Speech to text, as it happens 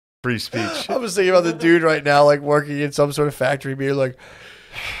Free speech. I was thinking about the dude right now, like working in some sort of factory, being like,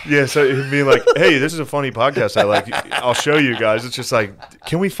 Yeah, so he'd be like, hey, this is a funny podcast I like. I'll show you guys. It's just like,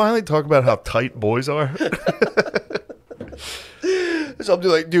 can we finally talk about how tight boys are? something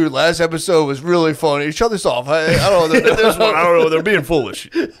like, dude, last episode was really funny. Shut this off. I don't know. This one, I don't know. They're being foolish.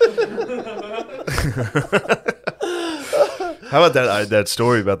 How about that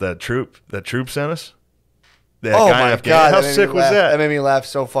story about that troop sent us? That oh, guy my in Afghanistan. God. How sick was that? That made me laugh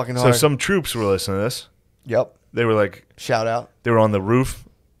so fucking hard. So some troops were listening to this. Yep. They were like, shout out. They were on the roof.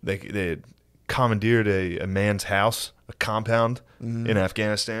 They had commandeered a man's house, a compound in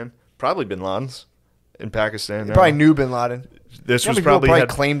Afghanistan. Probably Bin Laden's in Pakistan. They probably knew Bin Laden. This was probably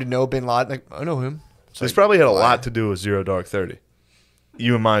claimed to know Bin Laden. Like, I know him. This probably had a lot to do with Zero Dark 30.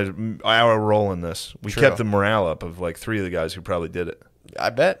 You and our role in this. We kept the morale up of like 3 of the guys who probably did it. I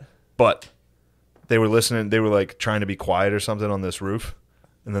bet. But they were listening. They were like trying to be quiet or something on this roof.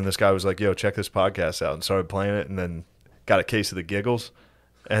 And then this guy was like, yo, check this podcast out. And started playing it and then got a case of the giggles.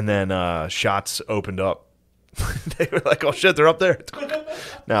 And then shots opened up. They were like, oh, shit, they're up there.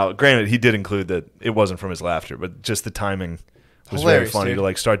 Now, granted, he did include that it wasn't from his laughter, but just the timing was very funny, dude. To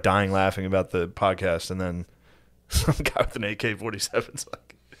like start dying laughing about the podcast. And then some guy with an AK-47's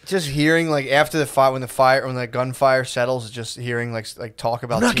like, just hearing like after the fight, when the gunfire settles, just hearing like talk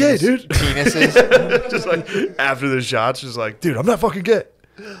about I'm not gay, dude. Penises. Just like after the shots, just like, dude, I'm not fucking gay.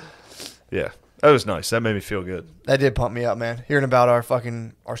 Yeah, that was nice. That made me feel good. That did pump me up, man. Hearing about our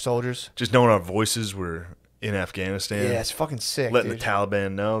soldiers, just knowing our voices were in Afghanistan. Yeah, it's fucking sick. Letting dude. the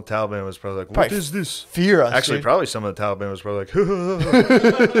Taliban know. Taliban was probably like, what is this? Fear us. Actually, dude. probably some of the Taliban was probably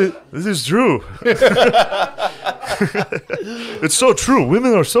like, this is true. It's so true.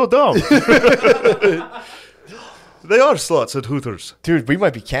 Women are so dumb. They are sluts at Hooters. Dude, we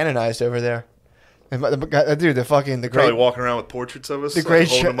might be canonized over there. Dude, the great, probably walking around with portraits of us. The great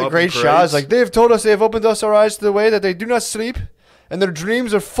Shah is like, they have told us, they have opened us our eyes to the way that they do not sleep, and their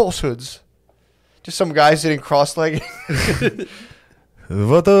dreams are falsehoods. Just some guy sitting cross-legged.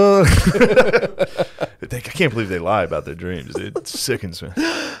 What I can't believe they lie about their dreams. It sickens me.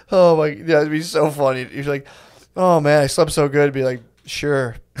 Oh my, yeah, it'd be so funny. You're like, oh man, I slept so good. It'd be like,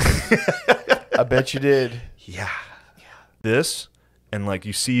 sure. I bet you did. Yeah. This, and like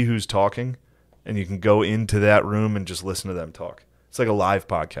you see who's talking, and you can go into that room and just listen to them talk. It's like a live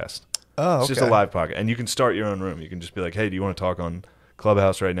podcast. Oh, okay. It's just a live podcast. And you can start your own room. You can just be like, hey, do you want to talk on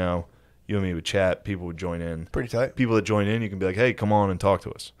Clubhouse right now? You and me would chat. People would join in. Pretty tight. People that join in, you can be like, hey, come on and talk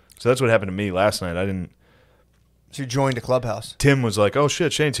to us. So that's what happened to me last night. So you joined a Clubhouse. Tim was like, oh,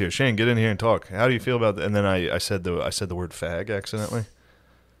 shit, Shane's here. Shane, get in here and talk. How do you feel about that? And then I said the word fag accidentally.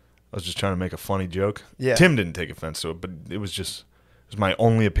 I was just trying to make a funny joke. Yeah. Tim didn't take offense to it, but it was my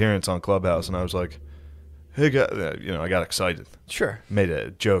only appearance on Clubhouse, and I was like, hey, guy, I got excited. Sure. Made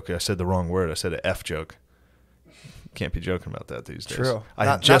a joke. I said the wrong word. I said an F joke. Can't be joking about that these days. True.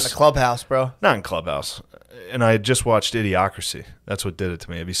 Not in the Clubhouse, bro. Not in Clubhouse. And I had just watched Idiocracy. That's what did it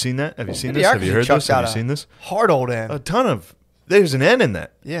to me. Have you seen that? Have you seen this? Have you heard this? Have you seen this? Hard old N. A ton of. There's an N in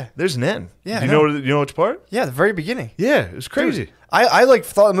that. Yeah. There's an N. Yeah. You know which part? Yeah, the very beginning. Yeah, it was crazy. Dude, I like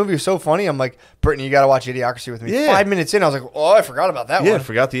thought the movie was so funny. I'm like, Brittany, you got to watch Idiocracy with me. Yeah. 5 minutes in, I was like, oh, I forgot about that one. Yeah, I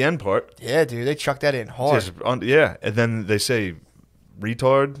forgot the N part. Yeah, dude, they chucked that in hard. Yeah, and then they say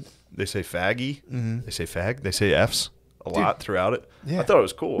retard. They say faggy. Mm-hmm. They say fag. They say Fs a lot throughout it. Yeah. I thought it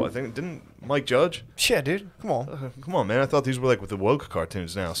was cool. I think, didn't Mike Judge? Shit, dude. Come on. Come on, man. I thought these were like with the woke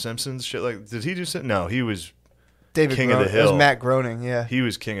cartoons now. Simpsons, shit like. Did he do something? No, he was David King of the Hill. It was Matt Groening, yeah. He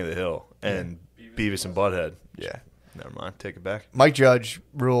was King of the Hill. And Beavis and Butthead. Yeah. Never mind. Take it back. Mike Judge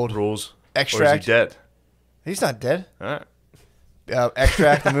ruled. Rules. Extract. Or is he dead? He's not dead. All right.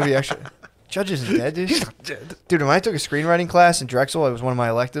 Extract, the movie Extract. Judge isn't dead, dude. He's not dead. Dude, when I took a screenwriting class in Drexel, it was one of my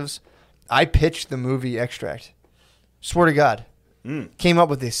electives. I pitched the movie Extract. Swear to God. Came up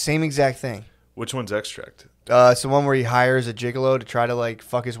with the same exact thing. Which one's Extract? It's the one where he hires a gigolo to try to like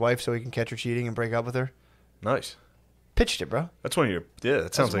fuck his wife so he can catch her cheating and break up with her. Nice. Pitched it, bro. That's one of your. Yeah,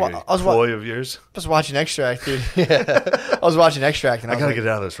 that sounds like a ploy of yours. I was watching Extract, dude. Yeah. I was watching Extract, and I gotta get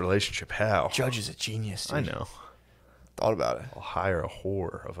out of this relationship. How? Judge is a genius, dude. I know. Thought about it. I'll hire a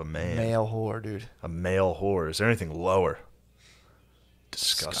whore of a man. Male whore, dude. A male whore. Is there anything lower?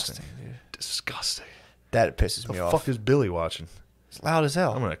 Disgusting, dude. Disgusting. That pisses me off. The fuck is Billy watching? It's loud as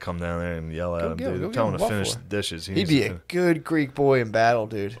hell. I'm gonna come down there and yell at him, dude. Tell him to finish the dishes. He'd be a good Greek boy in battle,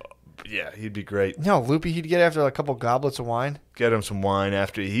 dude. Yeah, he'd be great. No, Loopy, he'd get after a couple goblets of wine. Get him some wine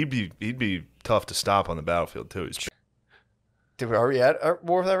after. He'd be tough to stop on the battlefield too. Are we at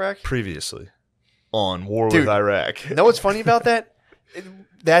War with Iraq? Previously, on War with Iraq. You know what's funny about that?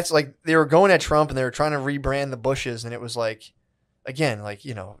 That's like they were going at Trump and they were trying to rebrand the Bushes, and it was like again, like,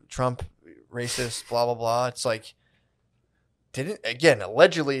 Trump, racist, blah, blah, blah. It's like,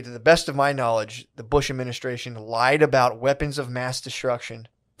 allegedly, to the best of my knowledge, the Bush administration lied about weapons of mass destruction.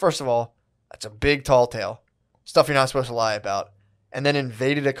 First of all, that's a big tall tale. Stuff you're not supposed to lie about. And then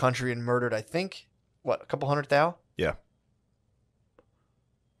invaded a country and murdered, I think, a couple 100,000? Yeah.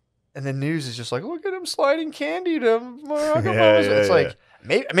 And the news is just like, look at him sliding candy to Barack Obama. Yeah, It's yeah. like,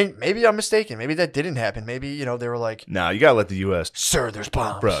 maybe I'm mistaken. Maybe that didn't happen. Maybe, they were like, Nah, you gotta let the U.S. sir, there's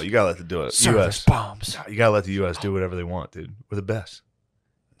bombs. Bro, you gotta let the Sir, U.S. there's bombs. You gotta let the U.S. do whatever they want, dude. We're the best.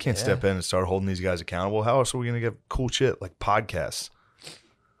 Can't step in and start holding these guys accountable. How else are we gonna get cool shit like podcasts?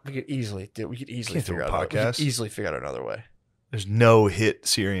 We could easily Can't do figure a out podcast. We could easily figure out another way. There's no hit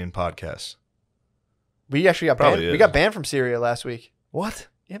Syrian podcasts. We actually got Probably banned. is. We got banned from Syria last week. What?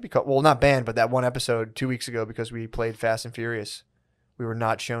 Yeah, because not banned, but that one episode 2 weeks ago because we played Fast and Furious, we were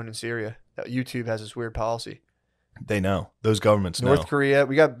not shown in Syria. YouTube has this weird policy. They know. Those governments know. North Korea,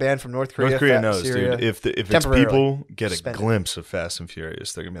 we got banned from North Korea. North Korea knows, Syria, dude. If it's temporarily people get a suspended. glimpse of Fast and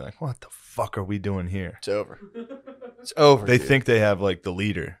Furious, they're gonna be like, "What the fuck are we doing here?" It's over. It's over. They dude. think they have like the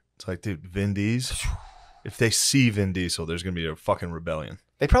leader. It's like, dude, Vin Diesel. If they see Vin Diesel, there's gonna be a fucking rebellion.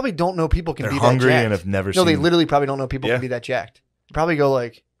 They probably don't know people can They're be hungry that jacked. and have never No, seen. they literally probably don't know people Yeah. can be that jacked. They probably go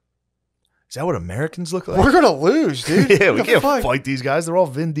like, Is that what Americans look like? we're gonna lose, dude. Yeah, What we the can't fuck? fight these guys. They're all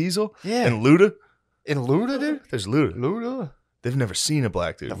Vin Diesel. Yeah. And Luda. In Luda, dude. There's Luda. Luda. They've never seen a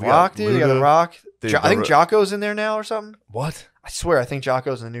black dude. The We Rock, got dude. You got Luda. The Rock. Dude, I think Jocko's in there now or something. What? I swear, I think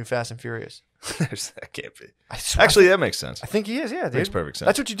Jocko's in the new Fast and Furious. That can't be. I swear, Actually, that makes sense. I think he is. Yeah, dude. Makes perfect sense.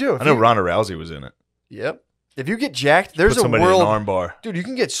 That's what you do. If I know you- Ronda Rousey was in it. Yep. If you get jacked, there's Put a somebody in world, an arm bar. dude. You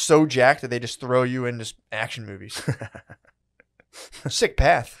can get so jacked that they just throw you into action movies. Sick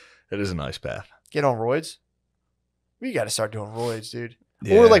path. It is a nice path. Get on roids. We got to start doing roids, dude.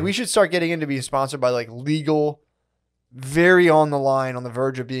 Yeah. Or like we should start getting into being sponsored by like legal, very on the line, on the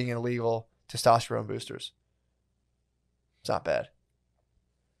verge of being illegal testosterone boosters. It's not bad.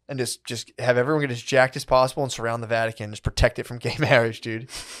 And just have everyone get as jacked as possible and surround the Vatican. Just protect it from gay marriage, dude.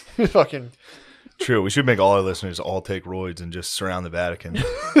 Fucking True. We should make all our listeners all take roids and just surround the Vatican.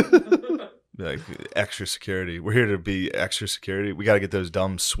 Be like extra security. We're here to be extra security. We got to get those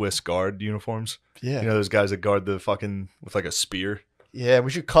dumb Swiss guard uniforms. yeah, You know those guys that guard the fucking with like a spear. yeah.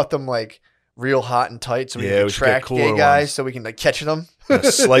 We should cut them like real hot and tight so we Yeah, can we should get attract gay cooler guys ones. so we can like catch them. And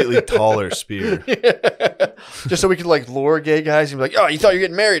a slightly taller spear. Just so we could like lure gay guys and be like, oh, you thought you were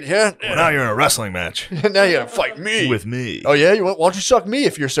getting married, huh? Well, now you're in a wrestling match Now you gotta fight me. with me. Oh yeah, why don't you suck me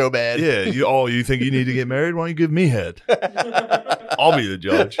if you're so bad? Yeah. You think you need to get married? Why don't you give me head? I'll be the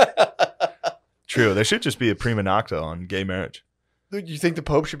judge. True. There should just be a prima nocta on gay marriage. Dude, you think the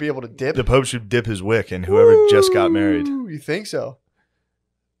Pope should be able to dip? The Pope should dip his wick in whoever just got married. Ooh, you think so?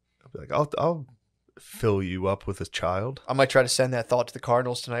 I'll be like, I'll fill you up with a child. I might try to send that thought to the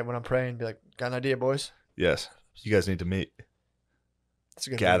Cardinals tonight when I'm praying. Be like, got an idea, boys? Yes. You guys need to meet. That's a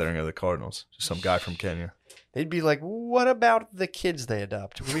good Gathering of the Cardinals. Just some guy from Kenya. move. They'd be like, what about the kids they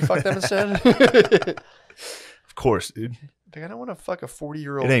adopt? Would we fuck them instead? Of course, dude. Like, I don't want to fuck a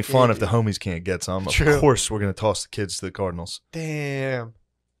 40-year-old. It ain't kid, fun if dude. the homies can't get some. Of True. course we're going to toss the kids to the Cardinals. Damn.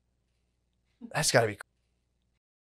 That's got to be